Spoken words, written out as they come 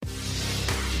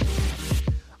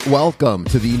Welcome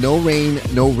to the No Rain,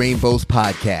 No Rainbows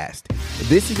podcast.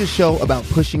 This is a show about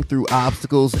pushing through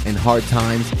obstacles and hard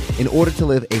times in order to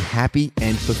live a happy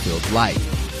and fulfilled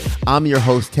life. I'm your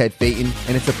host, Ted Phaeton,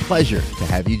 and it's a pleasure to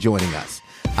have you joining us.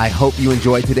 I hope you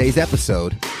enjoyed today's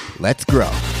episode. Let's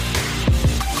grow.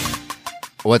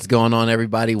 What's going on,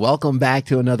 everybody? Welcome back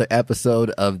to another episode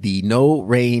of the No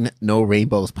Rain, No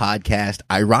Rainbows podcast.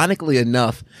 Ironically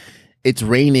enough, it's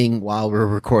raining while we're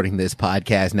recording this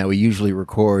podcast. Now, we usually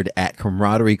record at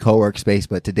Camaraderie Co-work Space,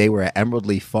 but today we're at Emerald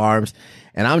Leaf Farms,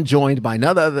 and I'm joined by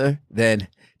none other than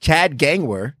Chad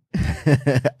Gangwer.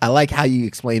 I like how you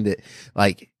explained it,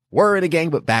 like we're in a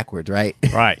gang, but backwards, right?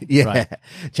 Right. Yeah. Right.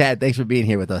 Chad, thanks for being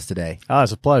here with us today. Oh,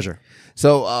 it's a pleasure.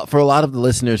 So for a lot of the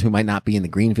listeners who might not be in the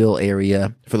Greenville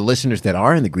area, for the listeners that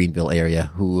are in the Greenville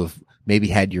area who have maybe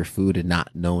had your food and not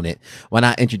known it, why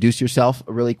not introduce yourself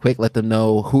really quick? Let them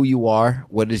know who you are,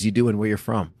 what it is you do, and where you're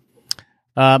from.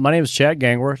 My name is Chad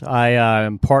Gangwer. I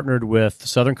am partnered with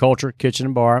Southern Culture Kitchen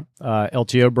and Bar,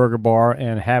 LTO Burger Bar,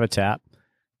 and Habitat,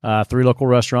 3 local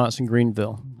restaurants in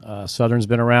Greenville. Southern's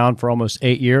been around for almost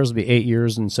 8 years. It'll be 8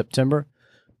 years in September.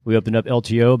 We opened up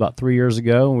LTO about 3 years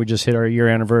ago, and we just hit our year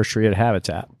anniversary at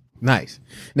Habitat. Nice.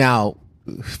 Now,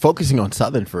 focusing on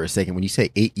Southern for a second, when you say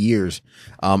 8 years,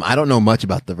 I don't know much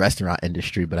about the restaurant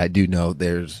industry, but I do know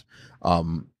there's a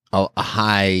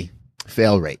high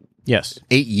fail rate. Yes.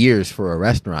 8 years for a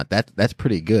restaurant, that's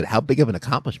pretty good. How big of an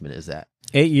accomplishment is that?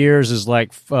 8 years is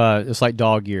like it's like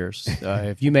dog years.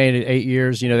 If you made it 8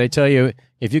 years, they tell you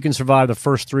if you can survive the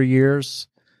first 3 years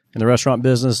in the restaurant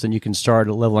business, then you can start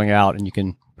leveling out and you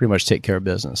can pretty much take care of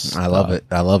business. I love it.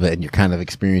 I love it. And you're kind of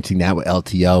experiencing that with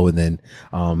LTO, and then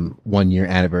 1 year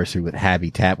anniversary with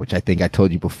Habitat, which I think I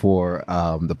told you before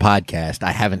the podcast.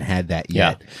 I haven't had that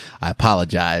yet. Yeah. I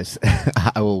apologize.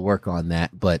 I will work on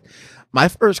that. But my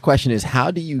first question is, how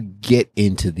do you get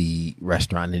into the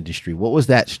restaurant industry? What was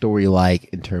that story like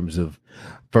in terms of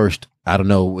first, I don't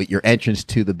know what your entrance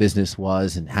to the business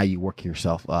was and how you work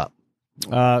yourself up?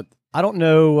 I don't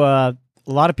know. A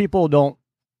lot of people don't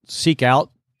seek out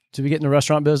to get in the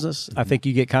restaurant business. I think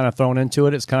you get kind of thrown into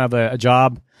it. It's kind of a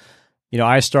job.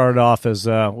 I started off as,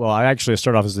 I actually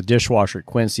started off as a dishwasher at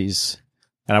Quincy's,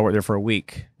 and I worked there for a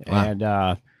week. Wow.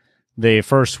 And the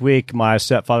first week, my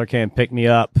stepfather came and picked me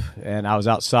up, and I was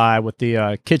outside with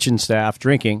the kitchen staff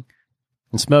drinking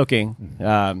and smoking.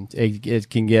 It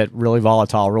can get really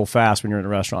volatile real fast when you're in the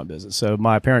restaurant business. So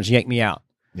my parents yanked me out.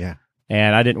 Yeah.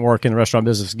 And I didn't work in the restaurant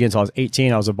business again until I was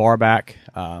 18. I was a bar back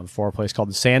for a place called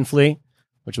the Sand Flea,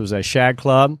 which was a shag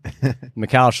club,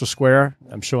 McAllister Square.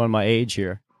 I'm showing my age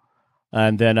here.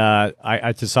 And then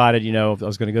I decided, I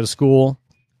was going to go to school,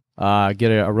 get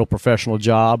a real professional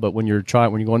job. But when you're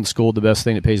going to school, the best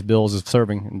thing that pays bills is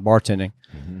serving and bartending.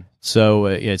 Mm-hmm. So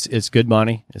it's good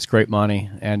money. It's great money.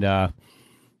 And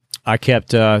I kept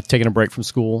taking a break from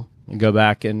school and go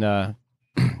back and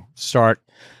start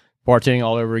bartending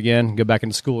all over again, go back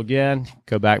into school again,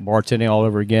 go back bartending all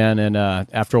over again. And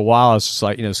after a while, I was just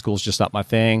like, school's just not my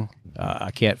thing.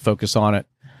 I can't focus on it.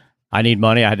 I need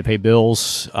money. I had to pay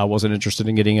bills. I wasn't interested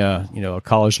in getting a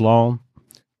college loan.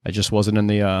 It just wasn't in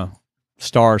the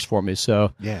stars for me.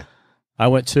 So yeah, I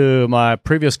went to my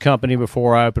previous company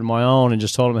before I opened my own and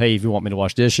just told them, hey, if you want me to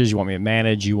wash dishes, you want me to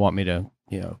manage, you want me to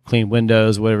clean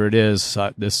windows, whatever it is,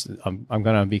 I'm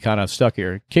going to be kind of stuck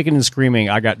here. Kicking and screaming,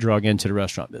 I got drug into the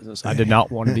restaurant business. I did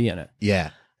not want to be in it. Yeah.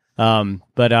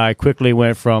 But I quickly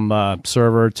went from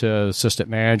server to assistant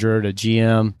manager to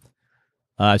GM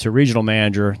to regional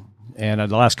manager. And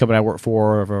the last company I worked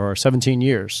for 17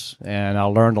 years. And I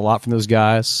learned a lot from those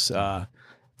guys. They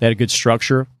had a good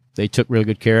structure. They took really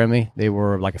good care of me. They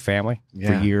were like a family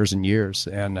for years and years.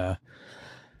 And,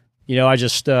 I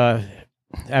just...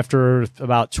 after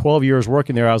about 12 years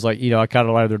working there, I was like, I kind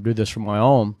of rather do this for my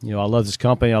own. I love this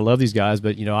company. I love these guys,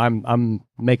 but, I'm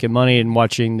making money and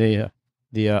watching the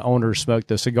owners smoke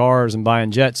the cigars and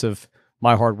buying jets of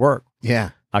my hard work.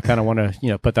 Yeah. I kind of want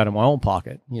to, put that in my own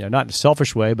pocket, not in a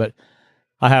selfish way, but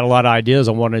I had a lot of ideas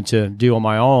I wanted to do on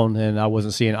my own, and I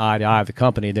wasn't seeing eye to eye with the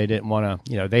company. They didn't want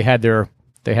to, they had their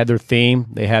theme,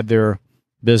 they had their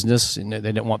business, and they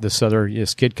didn't want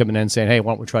this kid coming in saying, hey,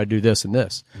 why don't we try to do this and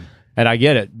this? And I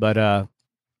get it, but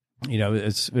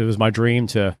it was my dream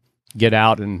to get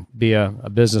out and be a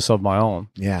business of my own.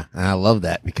 Yeah, and I love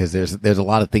that because there's a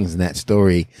lot of things in that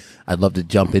story I'd love to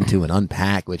jump into and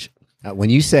unpack. Which, when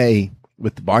you say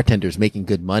with the bartenders making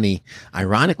good money,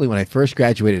 ironically, when I first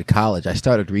graduated college, I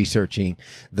started researching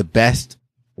the best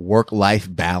work-life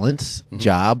balance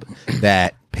job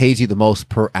that pays you the most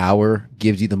per hour,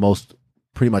 gives you the most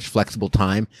pretty much flexible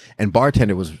time, and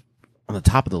bartender was on the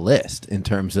top of the list in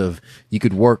terms of you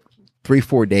could work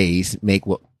 3-4 days, make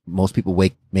what most people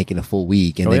making a full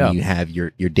week, and then you have your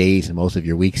days and most of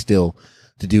your week still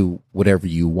to do whatever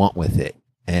you want with it.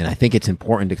 And I think it's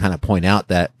important to kind of point out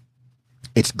that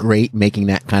it's great making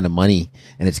that kind of money,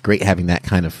 and it's great having that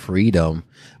kind of freedom,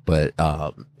 but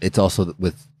it's also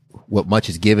with what much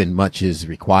is given, much is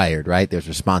required, right? There's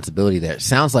responsibility there. It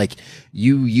sounds like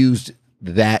you used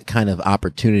that kind of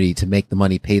opportunity to make the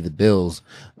money pay the bills,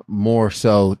 more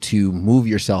so to move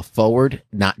yourself forward,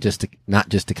 not just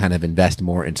to kind of invest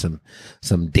more in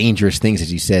some dangerous things.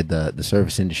 As you said, the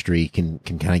service industry can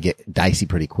kind of get dicey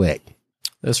pretty quick.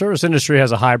 The service industry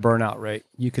has a high burnout rate.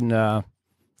 You can,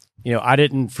 I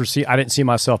didn't see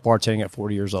myself bartending at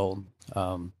 40 years old.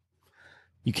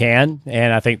 You can,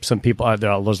 and I think some people,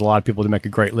 there's a lot of people that make a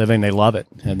great living. They love it,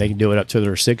 and they can do it up to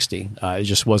their 60. It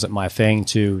just wasn't my thing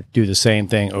to do the same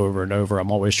thing over and over.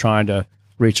 I'm always trying to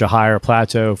reach a higher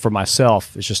plateau for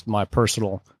myself. It's just my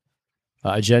personal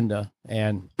agenda.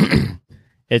 And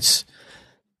it's,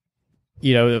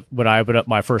 when I opened up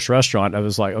my first restaurant, I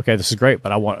was like, okay, this is great,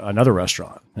 but I want another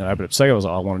restaurant. And I opened up second,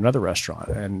 I want another restaurant.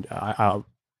 And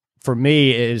for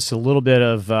me, it's a little bit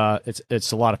of,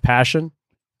 it's a lot of passion.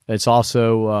 It's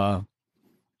also,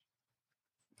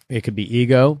 it could be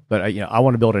ego, but I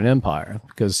want to build an empire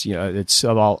because, it's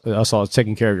also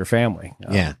taking care of your family.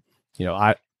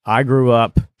 I grew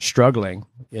up struggling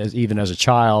even as a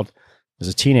child, as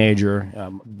a teenager.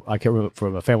 I came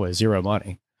from a family with zero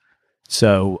money.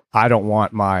 So I don't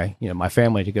want my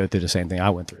family to go through the same thing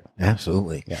I went through.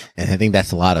 Absolutely. Yeah. And I think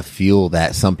that's a lot of fuel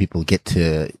that some people get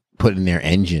to put in their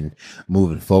engine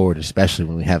moving forward, especially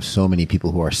when we have so many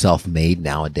people who are self-made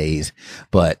nowadays.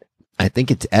 But I think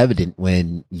it's evident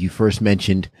when you first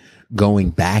mentioned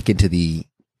going back into the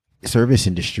service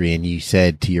industry and you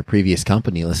said to your previous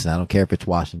company, listen, I don't care if it's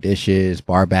washing dishes,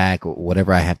 bar back, or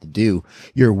whatever I have to do,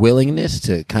 your willingness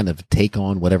to kind of take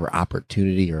on whatever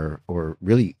opportunity or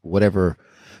really whatever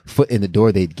foot in the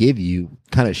door they'd give you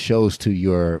kind of shows to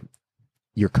your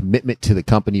commitment to the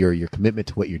company or your commitment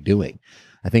to what you're doing.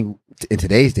 I think in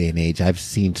today's day and age, I've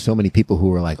seen so many people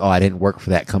who are like, oh, I didn't work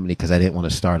for that company because I didn't want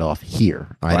to start off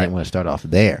here. Or I didn't want to start off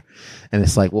there. And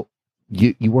it's like, well,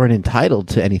 you weren't entitled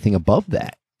to anything above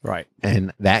that. Right.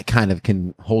 And that kind of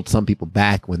can hold some people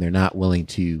back when they're not willing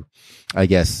to, I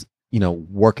guess,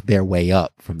 work their way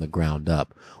up from the ground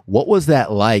up. What was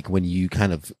that like when you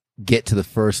kind of get to the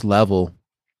first level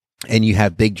and you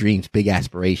have big dreams, big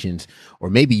aspirations,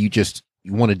 or maybe you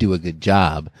want to do a good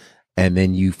job? And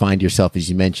then you find yourself, as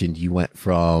you mentioned, you went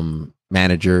from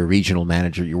manager, regional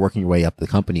manager, you're working your way up the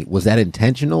company. Was that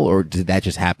intentional or did that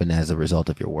just happen as a result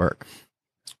of your work?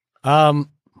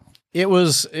 It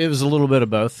was a little bit of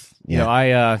both.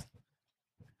 Yeah.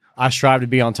 I strive to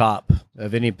be on top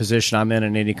of any position I'm in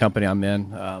and any company I'm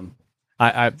in.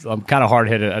 I'm kind of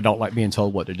hard-headed. I don't like being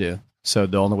told what to do. So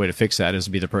the only way to fix that is to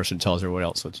be the person who tells everyone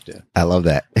else what to do. I love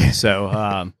that.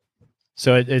 So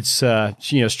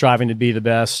it's striving to be the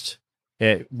best.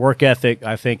 Work ethic,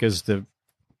 I think, is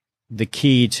the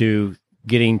key to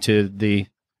getting to the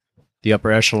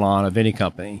upper echelon of any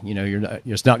company.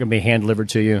 It's not going to be hand delivered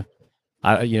to you.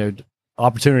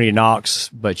 Opportunity knocks,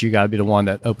 but you got to be the one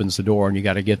that opens the door, and you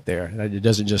got to get there. It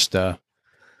doesn't just, I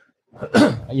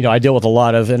deal with a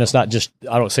lot of, and it's not just,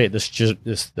 I don't say it this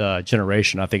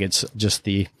generation. I think it's just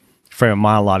the frame of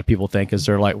mind a lot of people think is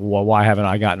they're like, well, why haven't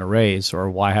I gotten a raise or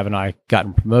why haven't I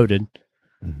gotten promoted?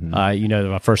 Mm-hmm.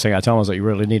 The first thing I tell them is that you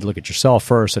really need to look at yourself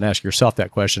first and ask yourself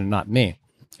that question and not me.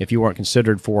 If you weren't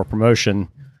considered for a promotion,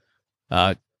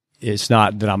 it's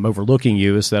not that I'm overlooking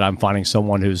you, it's that I'm finding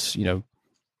someone who's,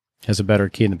 has a better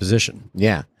key in the position.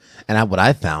 Yeah. And what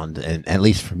I found, and at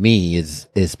least for me, is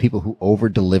people who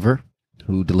over-deliver,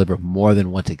 who deliver more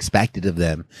than what's expected of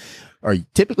them, are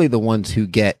typically the ones who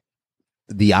get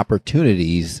the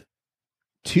opportunities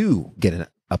to get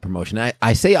a promotion.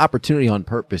 I say opportunity on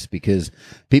purpose because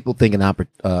people think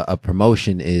a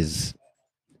promotion is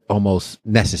almost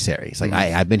necessary. It's like,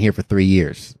 I've been here for 3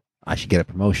 years. I should get a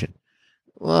promotion.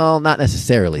 Well, not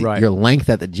necessarily. Right. Your length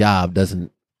at the job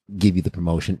doesn't give you the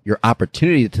promotion. Your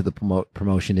opportunity to the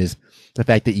promotion is the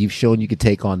fact that you've shown you could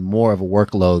take on more of a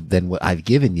workload than what I've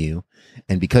given you.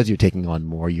 And because you're taking on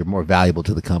more, you're more valuable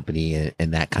to the company.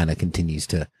 And that kind of continues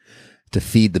to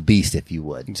feed the beast, if you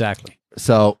would. Exactly.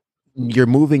 So you're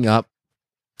moving up.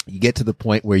 You get to the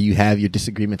point where you have your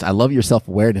disagreements. I love your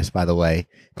self-awareness, by the way,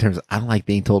 in terms of I don't like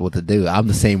being told what to do. I'm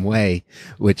the same way,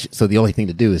 so the only thing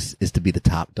to do is to be the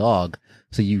top dog.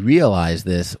 So you realize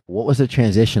this. What was the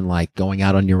transition like going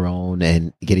out on your own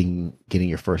and getting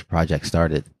your first project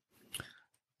started?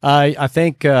 I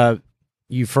think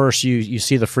you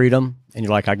see the freedom and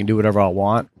you're like, I can do whatever I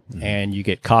want. Mm-hmm. And you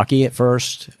get cocky at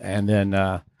first, and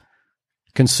then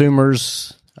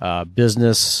consumers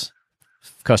business,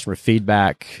 customer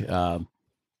feedback,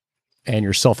 and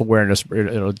your self-awareness,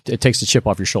 it takes the chip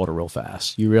off your shoulder real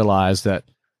fast. You realize that,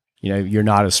 you're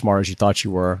not as smart as you thought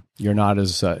you were. You're not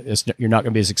you're not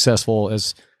going to be as successful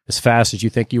as fast as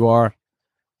you think you are.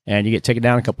 And you get taken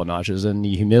down a couple of notches. And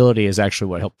the humility is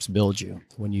actually what helps build you.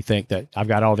 When you think that I've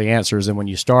got all the answers, and when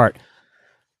you start,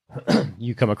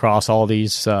 you come across all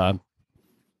these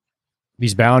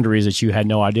boundaries that you had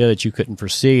no idea that you couldn't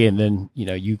foresee. And then,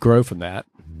 you grow from that,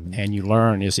 and you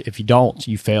learn. If you don't,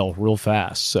 you fail real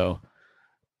fast. So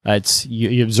it's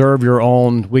you observe your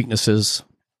own weaknesses,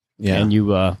 and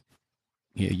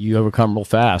you overcome real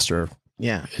fast, or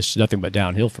it's nothing but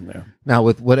downhill from there. Now,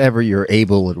 with whatever you're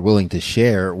able and willing to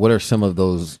share, what are some of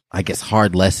those, I guess,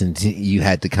 hard lessons you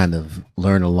had to kind of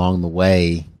learn along the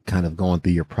way, kind of going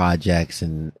through your projects,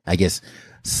 and I guess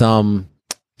some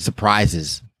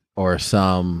surprises or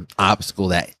some obstacle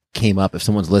that came up if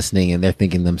someone's listening and they're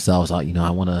thinking to themselves, I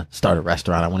want to start a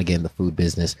restaurant, I want to get in the food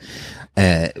business.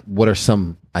 What are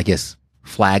some, I guess,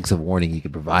 flags of warning you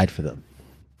could provide for them?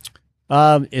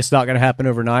 It's not going to happen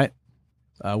overnight.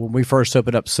 When we first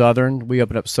opened up Southern,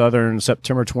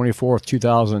 September 24th,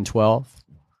 2012.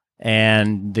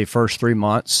 And the first 3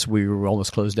 months, we were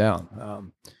almost closed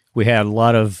down. We had a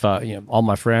lot of, all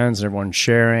my friends and everyone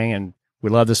sharing, and we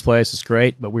love this place. It's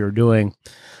great. But we were doing,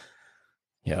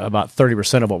 about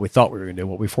 30% of what we thought we were going to do,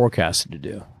 what we forecasted to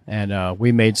do. And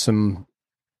we made some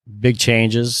big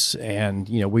changes, and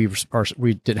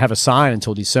we didn't have a sign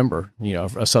until December,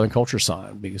 a Southern Culture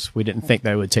sign, because we didn't think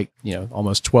that it would take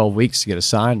almost 12 weeks to get a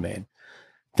sign made.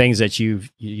 Things that you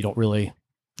don't really,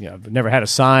 I've never had a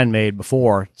sign made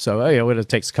before, so it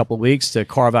takes a couple of weeks to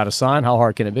carve out a sign. How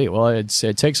hard can it be? Well, it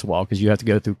takes a while, because you have to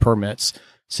go through permits,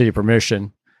 city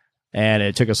permission, and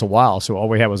it took us a while. So all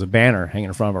we had was a banner hanging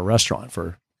in front of a restaurant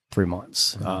for 3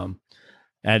 months. Mm-hmm.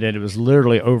 And then it was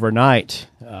literally overnight,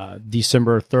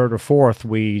 December 3rd or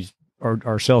 4th,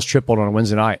 our sales tripled on a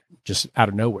Wednesday night, just out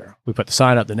of nowhere. We put the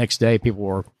sign up the next day. People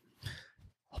were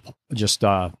just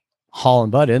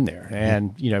hauling butt in there.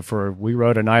 And, we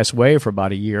rode a nice wave for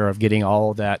about a year of getting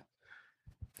all that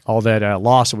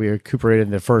loss that we recuperated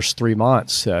in the first 3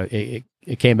 months. It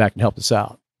came back and helped us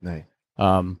out. Nice.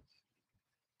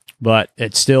 But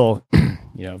it's still,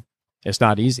 it's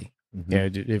not easy.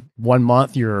 Mm-hmm. 1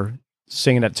 month you're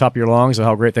singing at the top of your lungs of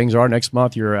how great things are. Next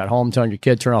month, you're at home telling your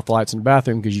kid, turn off the lights in the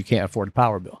bathroom because you can't afford a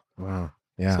power bill. Wow.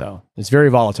 Yeah. So it's very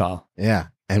volatile. Yeah.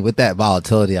 And with that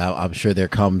volatility, I'm sure there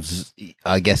comes,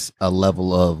 I guess, a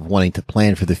level of wanting to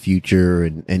plan for the future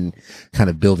and kind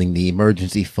of building the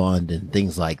emergency fund and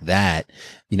things like that.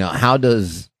 How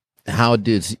does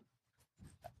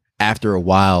after a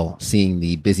while, seeing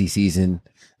the busy season,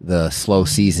 the slow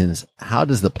seasons, how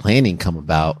does the planning come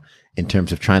about in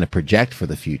terms of trying to project for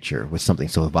the future with something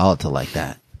so volatile like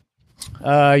that?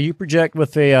 You project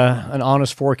with an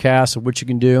honest forecast of what you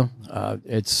can do.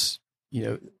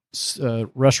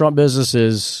 Restaurant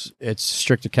business it's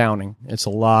strict accounting. It's a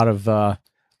lot of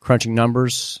crunching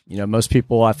numbers. Most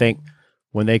people, I think,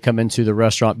 when they come into the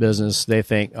restaurant business, they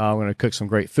think, I'm going to cook some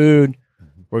great food.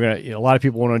 We're going to, a lot of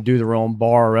people want to do their own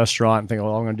bar or restaurant and think,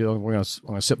 I'm going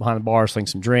to sit behind the bar, sling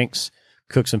some drinks,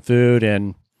 cook some food,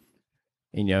 and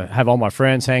have all my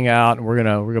friends hang out, and we're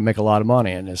gonna make a lot of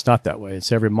money. And it's not that way.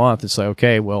 It's every month. It's like,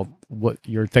 okay, well, what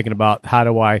you're thinking about? How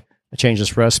do I change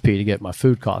this recipe to get my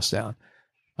food costs down?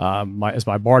 As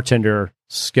my bartender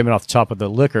skimming off the top of the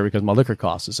liquor because my liquor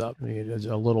cost is up. There's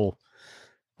a little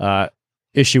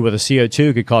issue with a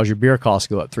CO2 could cause your beer costs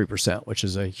to go up 3%, which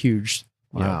is a huge.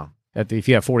 Wow. If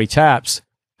you have 40 taps,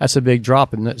 that's a big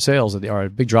drop in net sales, or a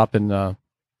big drop in the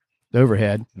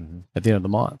overhead at the end of the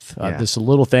month. There's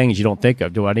little things you don't think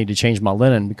of. Do I need to change my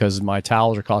linen because my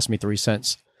towels are costing me 3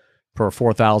 cents per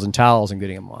 4,000 towels I'm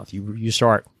getting a month? You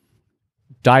start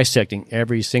dissecting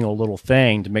every single little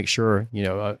thing to make sure,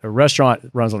 a restaurant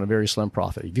runs on a very slim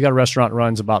profit. If you got a restaurant that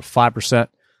runs about 5%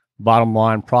 bottom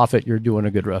line profit, you're doing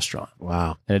a good restaurant.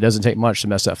 Wow. And it doesn't take much to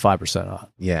mess that 5%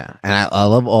 up. Yeah. And I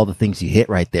love all the things you hit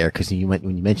right there, because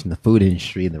when you mentioned the food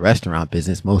industry and the restaurant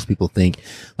business, most people think,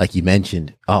 like you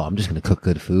mentioned, I'm just going to cook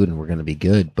good food and we're going to be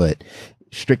good. But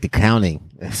strict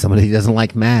accounting, if somebody doesn't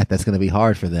like math, that's going to be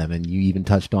hard for them. And you even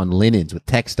touched on linens with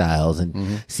textiles and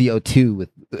CO2 with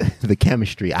the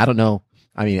chemistry. I don't know.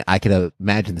 I mean, I could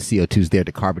imagine the CO2 is there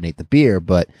to carbonate the beer,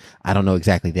 but I don't know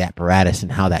exactly the apparatus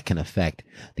and how that can affect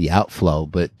the outflow.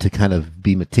 But to kind of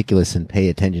be meticulous and pay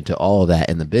attention to all of that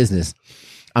in the business,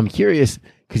 I'm curious,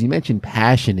 because you mentioned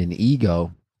passion and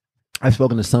ego. I've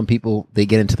spoken to some people, they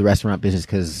get into the restaurant business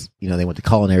because, they went to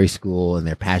culinary school and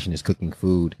their passion is cooking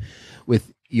food.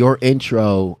 With your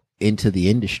intro into the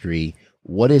industry,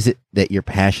 what is it that you're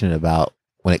passionate about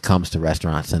when it comes to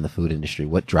restaurants and the food industry?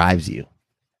 What drives you?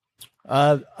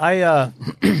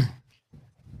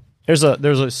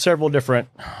 There's several different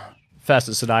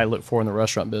facets that I look for in the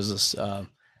restaurant business.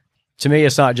 To me,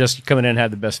 it's not just coming in and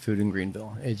have the best food in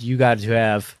Greenville. You got to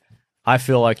have, I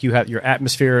feel like you have, your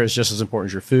atmosphere is just as important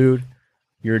as your food,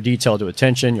 your detail to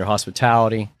attention, your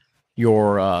hospitality,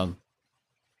 your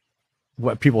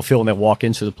what people feel when they walk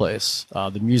into the place,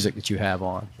 the music that you have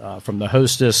on, from the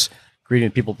hostess greeting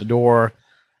people at the door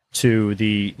to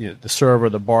the server,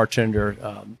 the bartender.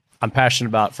 I'm passionate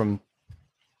about from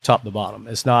top to bottom.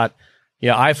 It's not,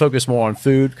 I focus more on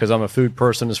food because I'm a food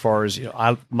person. As far as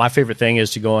my favorite thing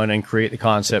is to go in and create the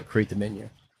concept, create the menu.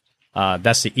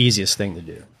 That's the easiest thing to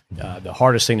do. The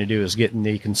hardest thing to do is getting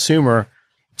the consumer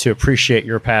to appreciate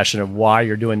your passion of why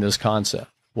you're doing this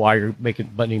concept, why you're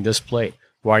putting this plate,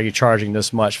 why are you charging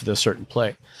this much for this certain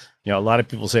plate. A lot of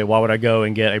people say, why would I go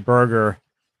and get a burger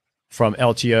from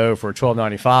LTO for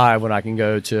 $12.95 when I can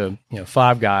go to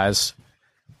Five Guys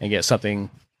and get something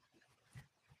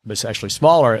but it's actually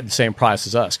smaller at the same price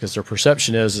as us, because their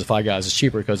perception is that Five Guys is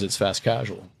cheaper because it's fast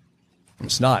casual.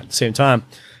 It's not. At the same time,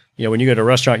 when you go to a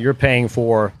restaurant, you're paying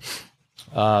for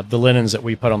the linens that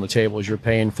we put on the tables. You're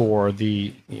paying for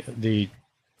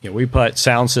we put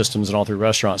sound systems in all three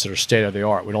restaurants that are state of the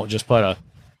art. We don't just put a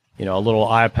little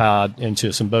iPod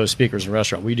into some Bose speakers in a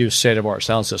restaurant. We do state of the art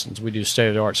sound systems. We do state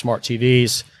of the art smart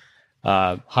TVs,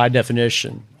 high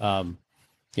definition.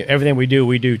 Everything we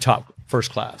do top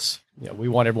first class. We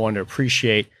want everyone to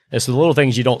appreciate. It's the little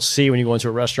things you don't see when you go into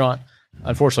a restaurant.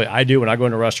 Unfortunately, I do when I go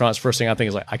into restaurants. First thing I think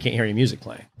is I can't hear any music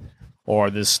playing,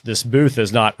 or this booth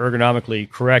is not ergonomically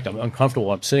correct. I'm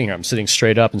uncomfortable. I'm sitting here. I'm sitting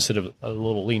straight up instead of a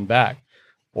little lean back.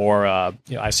 Or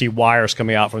I see wires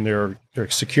coming out from their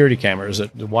security cameras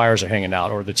that the wires are hanging out,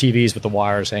 or the TVs with the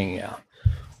wires hanging out,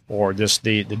 or just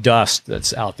the dust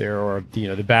that's out there, or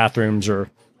the bathrooms are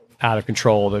out of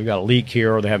control. They've got a leak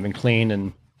here, or they haven't been cleaned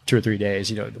in 2 or 3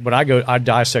 days. When I go, I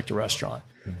dissect a restaurant,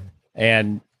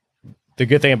 and the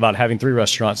good thing about having 3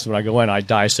 restaurants, when I go in, I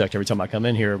dissect every time I come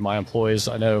in here. My employees,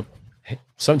 I know,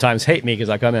 sometimes hate me because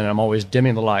I come in and I'm always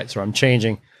dimming the lights, or I'm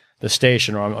changing the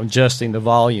station, or I'm adjusting the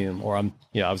volume, or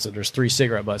there's 3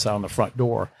 cigarette butts out on the front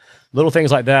door. Little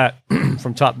things like that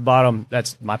from top to bottom.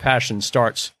 That's my passion.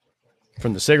 Starts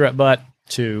from the cigarette butt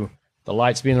to the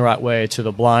lights being the right way to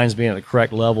the blinds being at the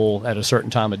correct level at a certain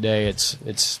time of day.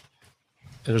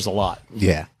 There's a lot.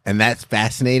 Yeah. And that's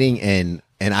fascinating. And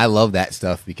I love that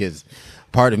stuff, because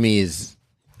part of me is,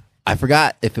 I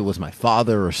forgot if it was my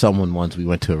father or someone once, we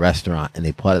went to a restaurant and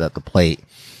they put it at the plate.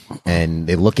 And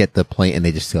they look at the plate and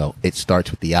they just go, it starts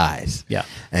with the eyes. Yeah.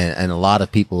 And a lot of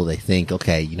people, they think,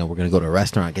 okay, we're going to go to a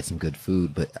restaurant, get some good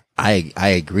food. But I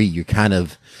agree.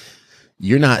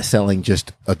 You're not selling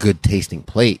just a good tasting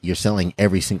plate. You're selling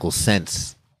every single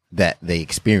sense that they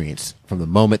experience from the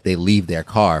moment they leave their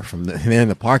car, they're in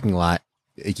the parking lot.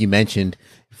 Like you mentioned,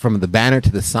 from the banner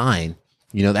to the sign,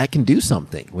 that can do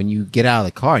something. When you get out of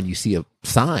the car and you see a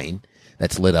sign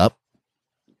that's lit up,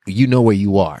 where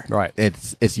you are. Right.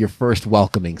 It's your first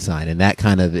welcoming sign. And that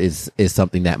kind of is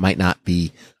something that might not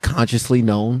be consciously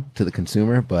known to the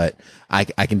consumer, but I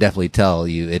can definitely tell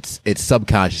you it's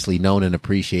subconsciously known and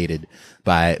appreciated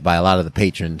by a lot of the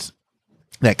patrons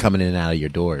that come in and out of your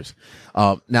doors.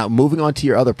 Now moving on to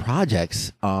your other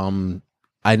projects,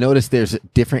 I noticed there's a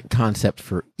different concept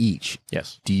for each.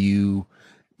 Yes.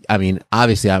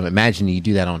 Obviously, I'm imagining you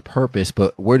do that on purpose,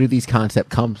 but where do these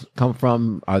concepts come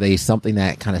from? Are they something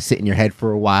that kind of sit in your head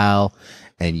for a while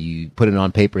and you put it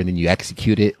on paper and then you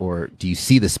execute it? Or do you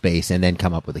see the space and then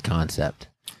come up with a concept?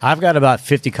 I've got about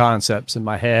 50 concepts in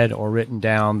my head or written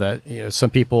down that,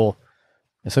 some people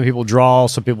draw,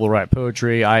 some people write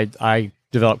poetry. I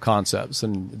develop concepts,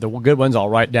 and the good ones I'll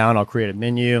write down. I'll create a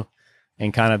menu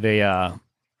and kind of a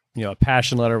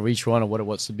passion letter of each one of what it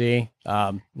wants to be.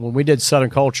 When we did Southern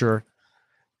Culture,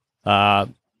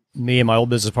 me and my old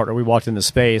business partner, we walked in the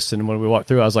space, and when we walked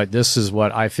through, I was like, this is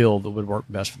what I feel that would work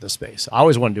best for this space. I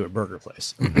always wanted to do a burger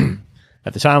place.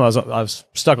 At the time, I was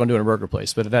stuck on doing a burger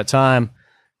place, but at that time,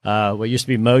 what used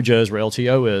to be Mojo's, where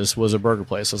LTO was a burger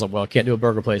place. I was like, well, I can't do a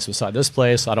burger place beside this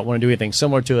place. I don't want to do anything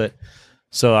similar to it.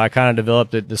 So I kind of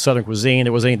developed the Southern cuisine.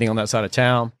 There wasn't anything on that side of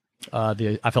town.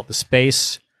 I felt the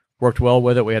space worked well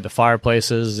with it. We had the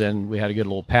fireplaces, and we had a good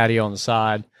little patio on the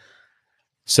side.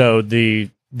 So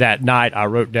that night, I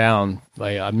wrote down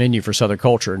a menu for Southern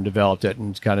Culture and developed it,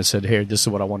 and kind of said, "Hey, this is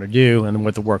what I want to do." And then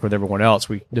with the work with everyone else,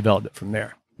 we developed it from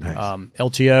there. Nice.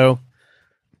 LTO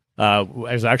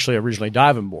was actually originally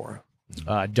Dive and Boar.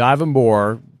 Dive and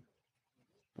Boar,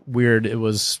 weird. It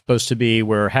was supposed to be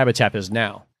where Habitat is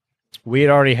now. We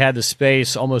had already had the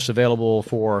space almost available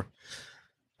for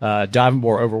Diving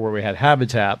Board over where we had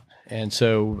Habitat. And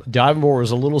so Diving Board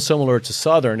was a little similar to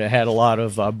Southern. It had a lot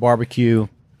of barbecue,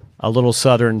 a little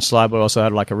Southern slide, but also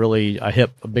had like a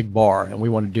big bar. And we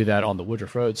wanted to do that on the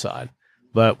Woodruff Road side.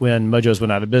 But when Mojo's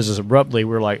went out of business abruptly,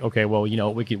 we were like, okay, well,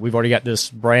 we've already got this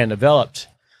brand developed.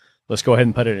 Let's go ahead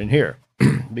and put it in here.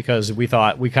 Because we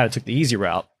thought we kind of took the easy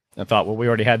route and thought, well, we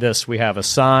already had this. We have a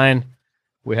sign.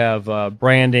 We have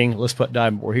branding. Let's put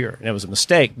Diving Board here. And it was a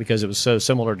mistake because it was so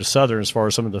similar to Southern as far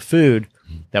as some of the food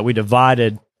that we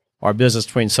divided our business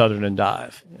between Southern and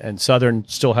Dive. And Southern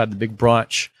still had the big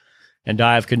brunch, and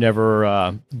Dive could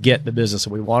never get the business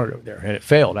that we wanted over there. And it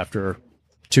failed after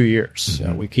 2 years.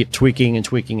 Mm-hmm. We keep tweaking and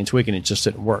tweaking and tweaking. It just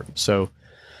didn't work. So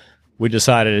we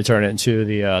decided to turn it into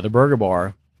the Burger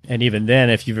Bar. And even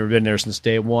then, if you've ever been there since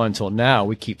day one until now,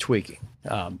 we keep tweaking.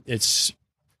 It's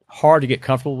hard to get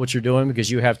comfortable with what you're doing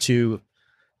because you have to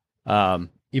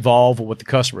evolve with what the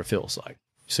customer feels like.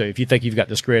 So if you think you've got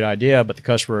this great idea, but the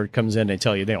customer comes in and they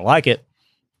tell you they don't like it,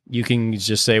 you can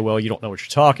just say, well, you don't know what you're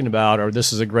talking about, or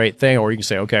this is a great thing. Or you can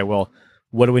say, okay, well,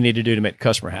 what do we need to do to make the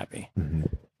customer happy? Mm-hmm.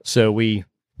 So we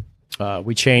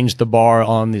changed the bar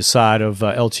on the side of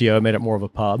LTO, made it more of a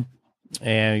pub.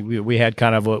 And we had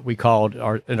kind of what we called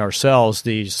ourselves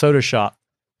the soda shop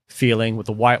feeling with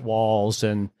the white walls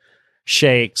and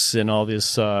shakes and all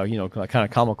this, kind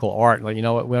of comical art. Like, you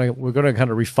know what, we're going to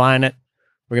kind of refine it.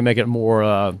 We're going to make it more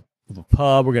of a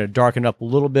pub. We're going to darken it up a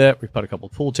little bit. We put a couple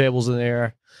of pool tables in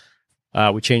there.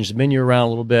 We changed the menu around a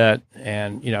little bit,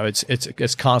 and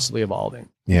it's constantly evolving.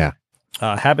 Yeah.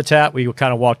 Habitat, we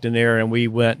kind of walked in there and we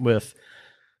went with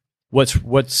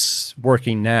what's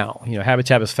working now.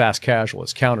 Habitat is fast casual.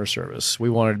 It's counter service. We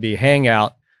wanted to be a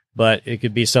hangout, but it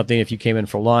could be something if you came in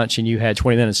for lunch and you had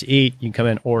 20 minutes to eat, you can come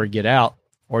in or get out,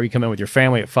 or you come in with your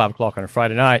family at 5 o'clock on a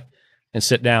Friday night and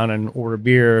sit down and order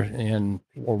beer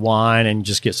or wine and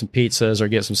just get some pizzas or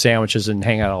get some sandwiches and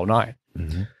hang out all night.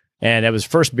 Mm-hmm. And that was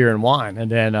first beer and wine. And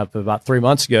then about 3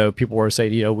 months ago, people were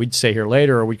saying, we'd stay here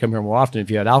later or we'd come here more often if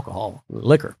you had alcohol,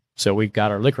 liquor. So we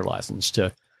got our liquor license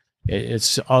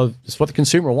it's what the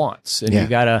consumer wants. And you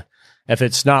gotta, if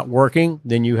it's not working,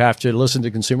 then you have to listen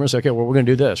to consumers. Okay, well, we're going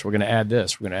to do this. We're going to add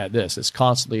this. We're going to add this. It's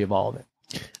constantly evolving.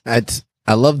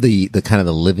 I love the kind of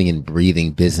the living and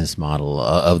breathing business model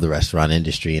of the restaurant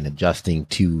industry and adjusting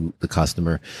to the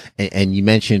customer. And you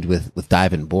mentioned with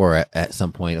Diving Board at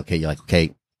some point, okay, you're like,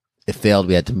 okay, it failed.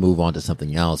 We had to move on to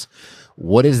something else.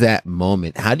 What is that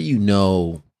moment? How do you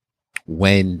know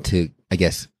when to, I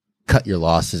guess, cut your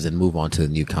losses and move on to a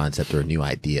new concept or a new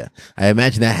idea? I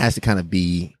imagine that has to kind of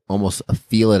be almost a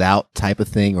feel it out type of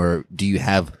thing, or do you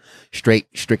have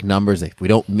strict numbers? If we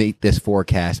don't meet this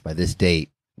forecast by this date,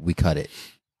 we cut it.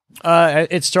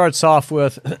 It starts off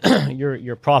with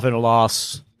your profit and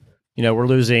loss. We're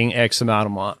losing X amount a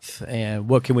month, and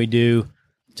what can we do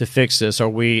to fix this?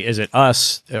 Is it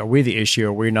us? Are we the issue?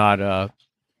 Are we not? Are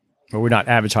we not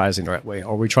advertising the right way?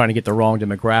 Are we trying to get the wrong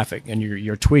demographic? And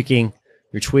you're tweaking,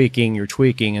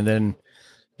 and then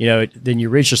then you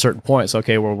reach a certain point. It's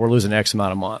okay. Well, we're losing X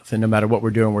amount a month, and no matter what we're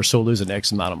doing, we're still losing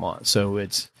X amount a month. So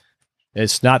it's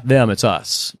not them, it's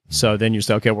us. So then you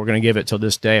say, okay, we're going to give it till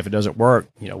this day. If it doesn't work,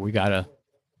 we gotta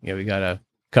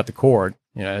cut the cord.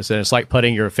 It's like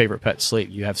putting your favorite pet to sleep.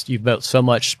 You've built so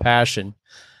much passion,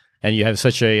 and you have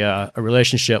such a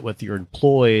relationship with your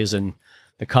employees and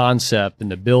the concept and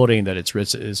the building that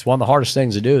it's one of the hardest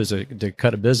things to do is to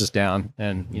cut a business down.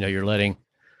 And you're letting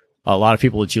a lot of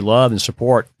people that you love and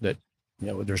support that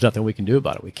there's nothing we can do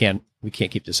about it. We can't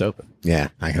keep this open. Yeah,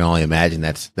 I can only imagine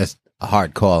that's a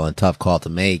hard call and tough call to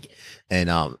make. And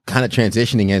kind of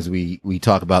transitioning as we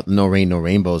talk about no rain, no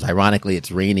rainbows. Ironically, it's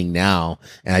raining now,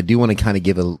 and I do want to kind of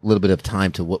give a little bit of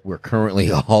time to what we're currently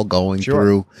all going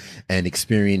through and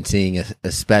experiencing,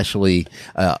 especially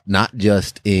not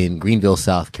just in Greenville,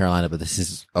 South Carolina, but this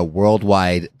is a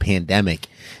worldwide pandemic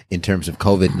in terms of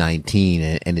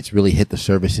COVID-19, and it's really hit the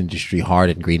service industry hard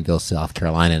in Greenville, South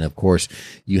Carolina. And of course,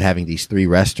 you having these 3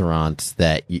 restaurants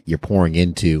that you're pouring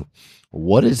into.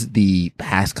 What has the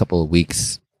past couple of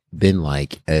weeks been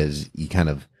like as you kind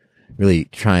of really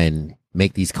try and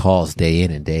make these calls day in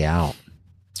and day out?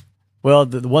 Well,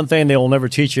 the one thing they will never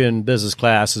teach you in business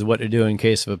class is what to do in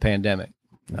case of a pandemic.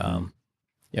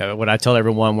 What I tell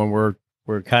everyone when we're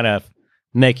kind of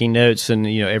making notes and,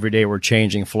 every day we're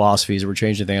changing philosophies, we're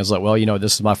changing things like, well,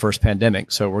 this is my first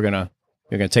pandemic, so we're going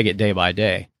to take it day by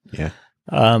day. Yeah.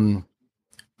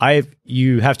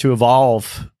 You have to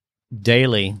evolve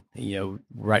daily.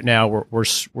 Right now we're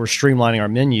streamlining our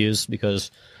menus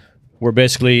because we're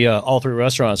basically all 3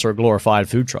 restaurants are glorified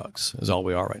food trucks is all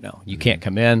we are right now. You can't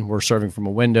come in. We're serving from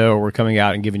a window, or we're coming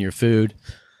out and giving you food.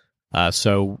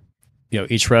 So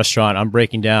each restaurant, I'm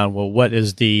breaking down, well, what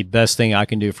is the best thing I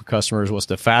can do for customers? What's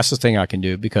the fastest thing I can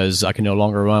do? Because I can no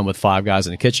longer run with 5 guys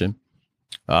in the kitchen.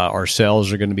 Our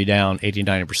sales are going to be down 80,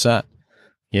 90%.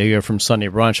 You go from Sunday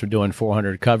brunch of doing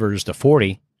 400 covers to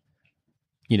 40.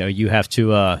 You have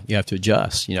to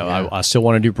adjust. I still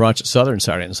want to do brunch at Southern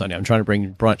Saturday and Sunday. I'm trying to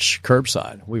bring brunch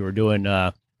curbside. We were doing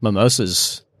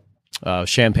mimosas,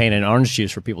 champagne and orange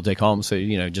juice for people to take home. So,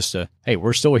 hey,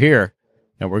 we're still here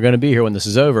and we're going to be here when this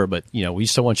is over, but, we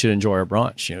still want you to enjoy our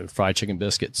brunch, fried chicken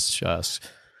biscuits,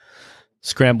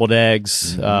 scrambled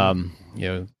eggs,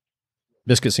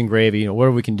 biscuits and gravy,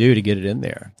 whatever we can do to get it in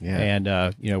there. Yeah.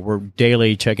 And, we're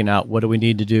daily checking out what do we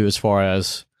need to do as far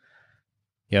as,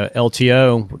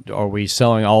 LTO. Are we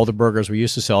selling all the burgers we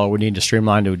used to sell? Or we need to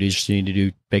streamline? Do we just need to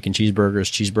do bacon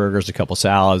cheeseburgers, a couple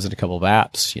salads, and a couple of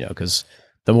apps? Because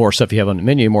the more stuff you have on the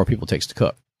menu, the more people it takes to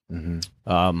cook.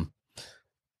 Mm-hmm.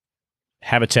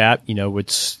 Habitat,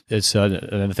 it's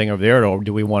another thing over there. Or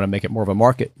do we want to make it more of a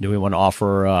market? Do we want to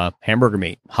offer hamburger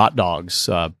meat, hot dogs,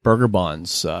 burger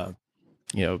buns,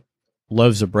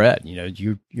 loaves of bread?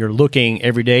 You're looking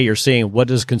every day. You're seeing what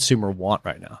does consumer want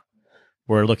right now.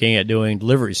 We're looking at doing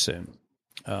delivery soon.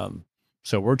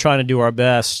 So we're trying to do our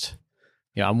best.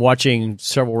 I'm watching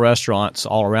several restaurants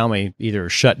all around me either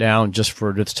shut down just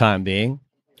for the time being,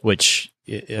 which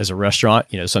as a restaurant,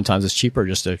 sometimes it's cheaper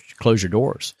just to close your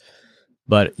doors.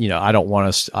 But, I don't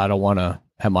want to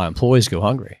have my employees go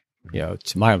hungry.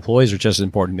 My employees are just as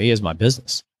important to me as my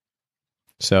business.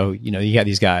 So, you got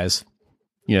these guys,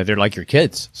 they're like your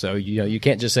kids. So, you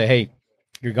can't just say, hey,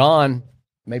 you're gone.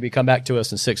 Maybe come back to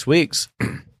us in 6 weeks.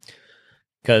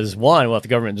 Because one, if the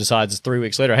government decides 3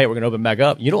 weeks later, hey, we're going to open back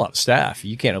up, you don't have staff.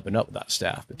 You can't open up without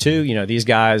staff. But two, these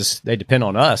guys, they depend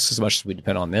on us as much as we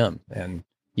depend on them. And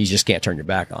you just can't turn your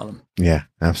back on them. Yeah,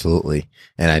 absolutely.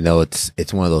 And I know it's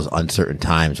one of those uncertain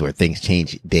times where things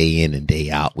change day in and day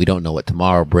out. We don't know what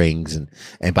tomorrow brings.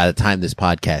 And by the time this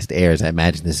podcast airs, I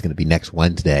imagine this is going to be next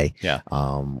Wednesday. Yeah.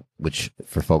 Which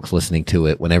for folks listening to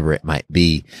it, whenever it might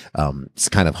be, it's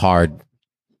kind of hard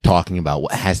talking about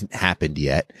what hasn't happened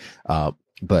yet.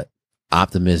 But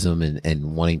optimism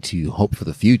and wanting to hope for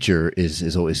the future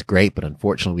is always great. But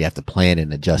unfortunately, we have to plan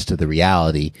and adjust to the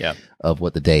reality of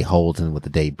what the day holds and what the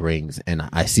day brings. And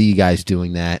I see you guys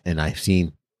doing that. And I've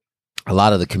seen a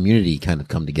lot of the community kind of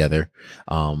come together.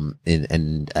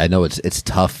 And I know it's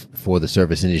tough for the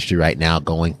service industry right now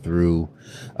going through,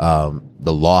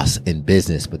 the loss in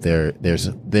business, but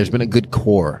there's been a good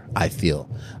core, I feel,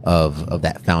 of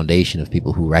that foundation of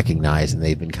people who recognize, and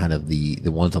they've been kind of the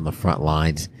ones on the front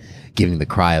lines giving the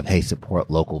cry of, hey, support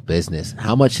local business.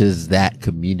 How much does that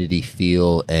community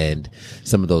feel, and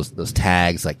some of those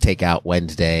tags like Takeout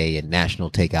Wednesday and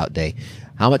National Takeout Day,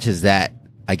 how much has that,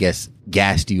 I guess,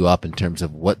 gassed you up in terms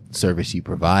of what service you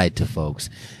provide to folks?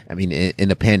 I mean, in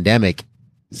a pandemic,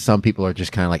 some people are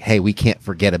just kind of like, hey, we can't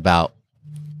forget about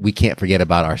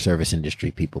our service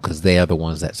industry people because they are the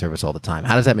ones that service all the time.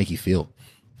 How does that make you feel?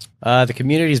 The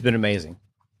community's been amazing.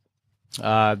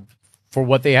 For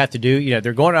what they have to do,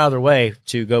 they're going out of their way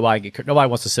to go by and get. Nobody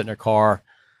wants to sit in their car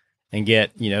and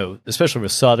get, especially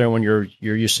with Southern, when you're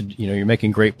used to, you're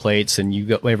making great plates and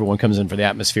everyone comes in for the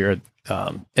atmosphere.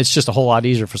 It's just a whole lot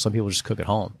easier for some people to just cook at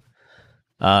home.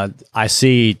 I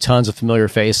see tons of familiar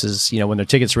faces. When their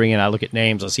tickets ring in, I look at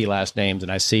names, I see last names,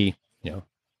 and I see,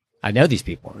 I know these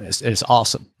people. It's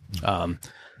awesome.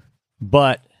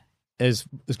 But as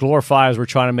glorified as we're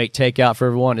trying to make takeout for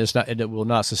everyone, it will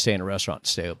not sustain a restaurant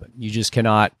to stay open. You just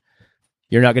cannot.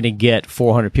 You're not going to get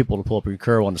 400 people to pull up your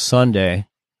curb on a Sunday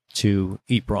to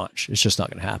eat brunch. It's just not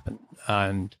going to happen.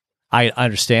 And I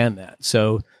understand that.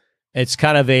 So it's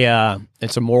kind of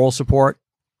it's a moral support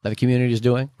that the community is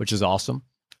doing, which is awesome.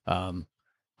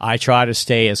 I try to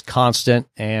stay as constant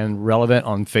and relevant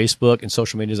on Facebook and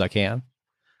social media as I can.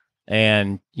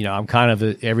 And, I'm kind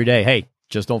of every day, hey,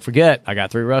 just don't forget, I got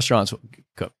 3 restaurants.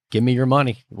 Give me your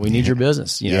money. We need your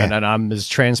business. And I'm as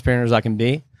transparent as I can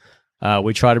be.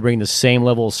 We try to bring the same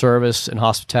level of service and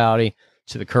hospitality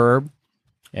to the curb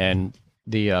and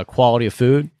the quality of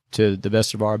food to the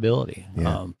best of our ability.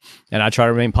 Yeah. And I try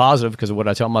to remain positive because of what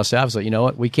I tell my staff is like, you know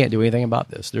what, we can't do anything about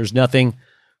this. There's nothing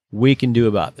we can do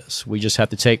about this. We just have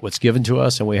to take what's given to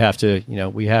us and we have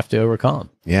to overcome.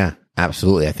 Yeah,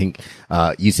 absolutely. I think,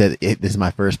 you said this is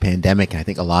my first pandemic. And I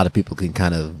think a lot of people can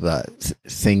kind of,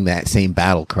 sing that same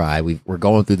battle cry. We're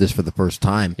going through this for the first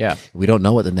time. Yeah. We don't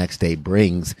know what the next day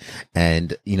brings.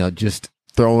 And, just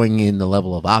throwing in the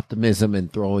level of optimism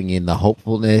and throwing in the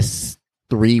hopefulness,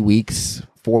 3 weeks,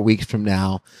 4 weeks from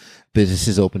now, business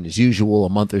is open as usual, a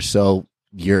month or so,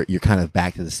 you're kind of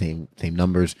back to the same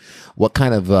numbers. What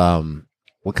kind of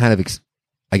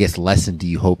I guess, lesson do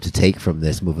you hope to take from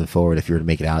this moving forward if you were to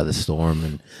make it out of the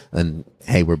storm and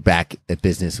hey, we're back at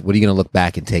business? What are you going to look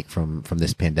back and take from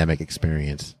this pandemic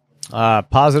experience?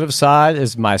 Positive side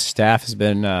is my staff has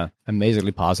been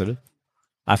amazingly positive.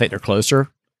 I think they're closer.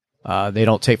 They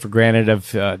don't take for granted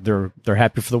of they're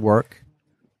happy for the work.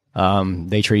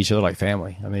 They treat each other like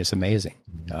family. I mean, it's amazing.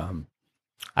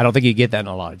 I don't think you get that in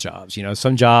a lot of jobs. You know,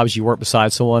 some jobs you work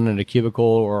beside someone in a cubicle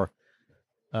or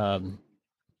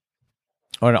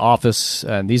an office,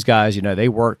 and these guys, you know, they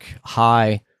work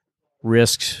high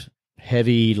risks,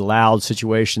 heavy, loud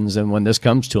situations, and when this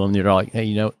comes to them, they're like, hey,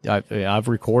 you know, I've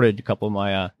recorded a couple of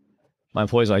my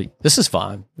employees like, this is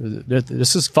fine.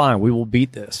 This is fine. We will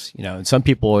beat this. You know, and some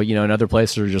people, you know, in other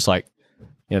places are just like,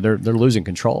 you know, they're losing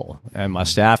control. And my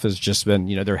staff has just been,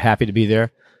 you know, they're happy to be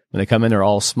there. When they come in, they're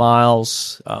all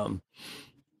smiles.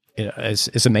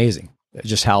 It's amazing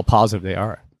just how positive they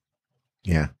are.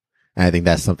 Yeah. And I think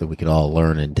that's something we could all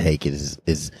learn and take is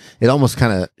it almost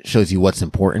kind of shows you what's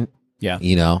important. Yeah.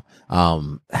 You know,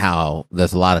 how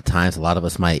there's a lot of times, a lot of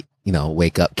us might, you know,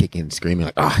 wake up kicking and screaming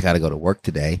like, oh, I got to go to work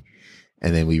today.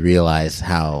 And then we realize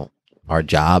how our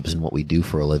jobs and what we do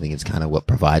for a living is kind of what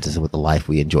provides us with the life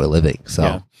we enjoy living. So,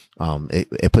 yeah.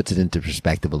 It puts it into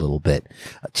perspective a little bit.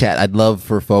 Chad, I'd love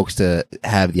for folks to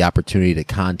have the opportunity to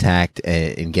contact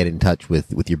and get in touch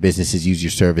with your businesses, use your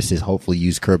services, hopefully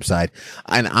use Curbside.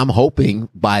 And I'm hoping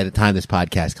by the time this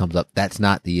podcast comes up, that's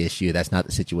not the issue. That's not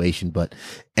the situation, but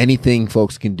anything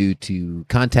folks can do to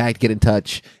contact, get in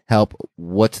touch, help.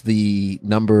 What's the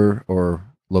number or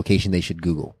location they should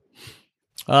Google?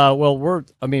 Well,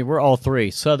 we're all three,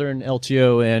 Southern,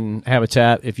 LTO, and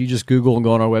Habitat. If you just Google and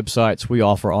go on our websites, we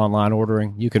offer online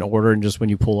ordering. You can order and just when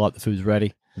you pull up, the food's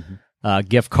ready. Mm-hmm.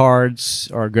 Gift cards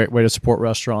are a great way to support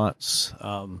restaurants.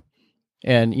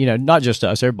 And, you know, not just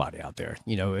us, everybody out there,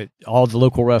 you know, all the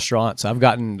local restaurants. I've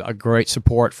gotten a great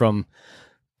support from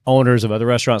owners of other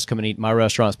restaurants coming to eat my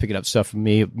restaurants, picking up stuff from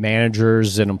me,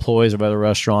 managers and employees of other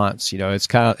restaurants. You know,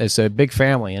 it's a big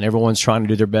family and everyone's trying to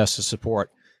do their best to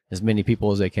support as many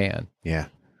people as they can. Yeah.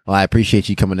 Well, I appreciate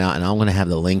you coming out, and I'm going to have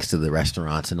the links to the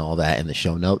restaurants and all that in the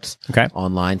show notes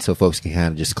online, so folks can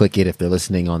kind of just click it. If they're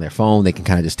listening on their phone, they can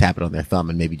kind of just tap it on their thumb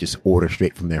and maybe just order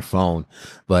straight from their phone.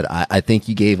 But I think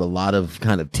you gave a lot of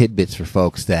kind of tidbits for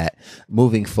folks that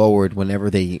moving forward, whatever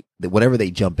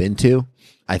they jump into,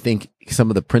 I think some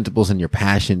of the principles and your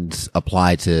passions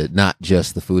apply to not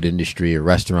just the food industry or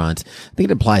restaurants. I think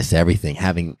it applies to everything,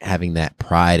 having that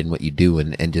pride in what you do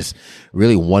and just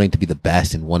really wanting to be the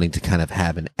best and wanting to kind of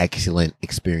have an excellent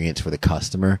experience for the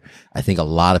customer. I think a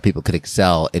lot of people could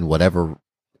excel in whatever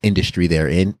industry they're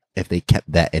in if they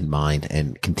kept that in mind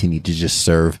and continue to just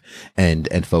serve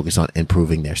and focus on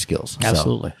improving their skills.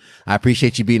 Absolutely. So, I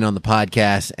appreciate you being on the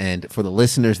podcast, and for the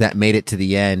listeners that made it to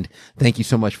the end, thank you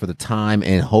so much for the time,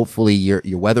 and hopefully you're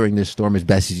weathering this storm as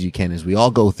best as you can as we all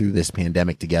go through this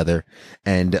pandemic together.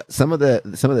 And some of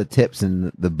the tips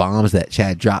and the bombs that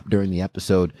Chad dropped during the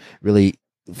episode, really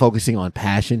focusing on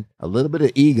passion, a little bit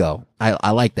of ego.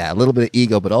 I like that, a little bit of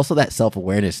ego, but also that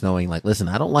self-awareness, knowing like, listen,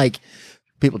 I don't like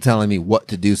people telling me what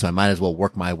to do, so I might as well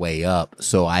work my way up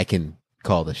so I can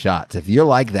call the shots. If you're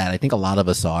like that, I think a lot of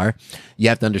us are, you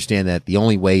have to understand that the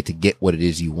only way to get what it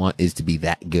is you want is to be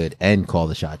that good and call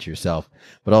the shots yourself,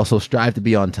 but also strive to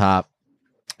be on top.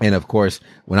 And of course,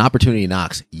 when opportunity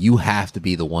knocks, you have to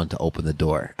be the one to open the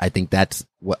door. I think that's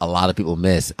what a lot of people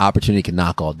miss. Opportunity can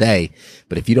knock all day,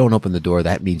 but if you don't open the door,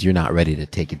 that means you're not ready to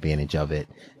take advantage of it.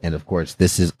 And of course,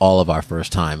 this is all of our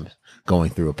first time going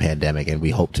through a pandemic, and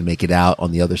we hope to make it out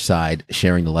on the other side,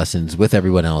 sharing the lessons with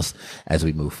everyone else as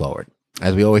we move forward.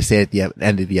 As we always say at the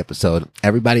end of the episode,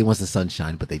 everybody wants the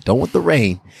sunshine, but they don't want the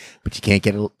rain. But you can't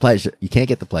get pleasure. You can't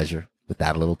get the pleasure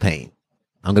without a little pain.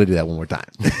 I'm going to do that one more time.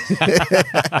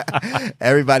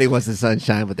 Everybody wants the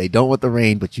sunshine, but they don't want the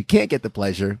rain. But you can't get the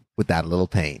pleasure without a little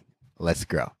pain. Let's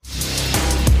grow.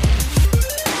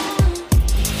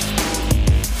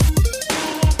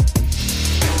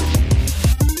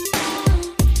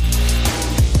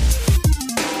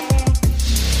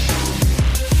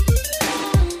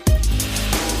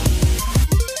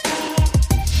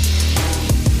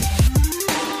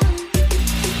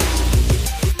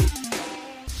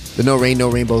 The No Rain, No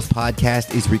Rainbows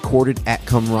podcast is recorded at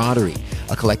Camaraderie,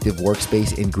 a collective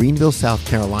workspace in Greenville, South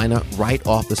Carolina, right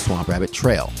off the Swamp Rabbit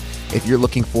Trail. If you're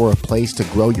looking for a place to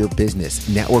grow your business,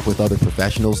 network with other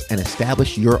professionals, and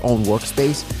establish your own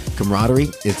workspace, Camaraderie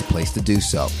is the place to do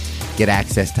so. Get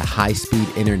access to high-speed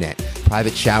internet,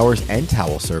 private showers and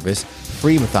towel service,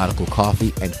 free methodical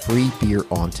coffee, and free beer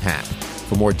on tap.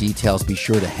 For more details, be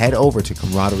sure to head over to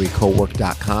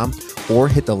CamaraderieCowork.com or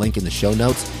hit the link in the show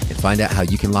notes and Find out how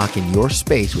you can lock in your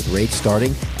space with rates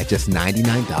starting at just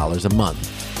 $99 a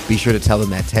month. Be sure to tell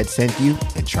them that Ted sent you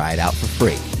and try it out for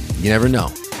free. You never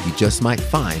know, you just might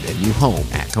find a new home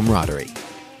at Camaraderie.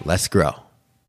 Let's grow.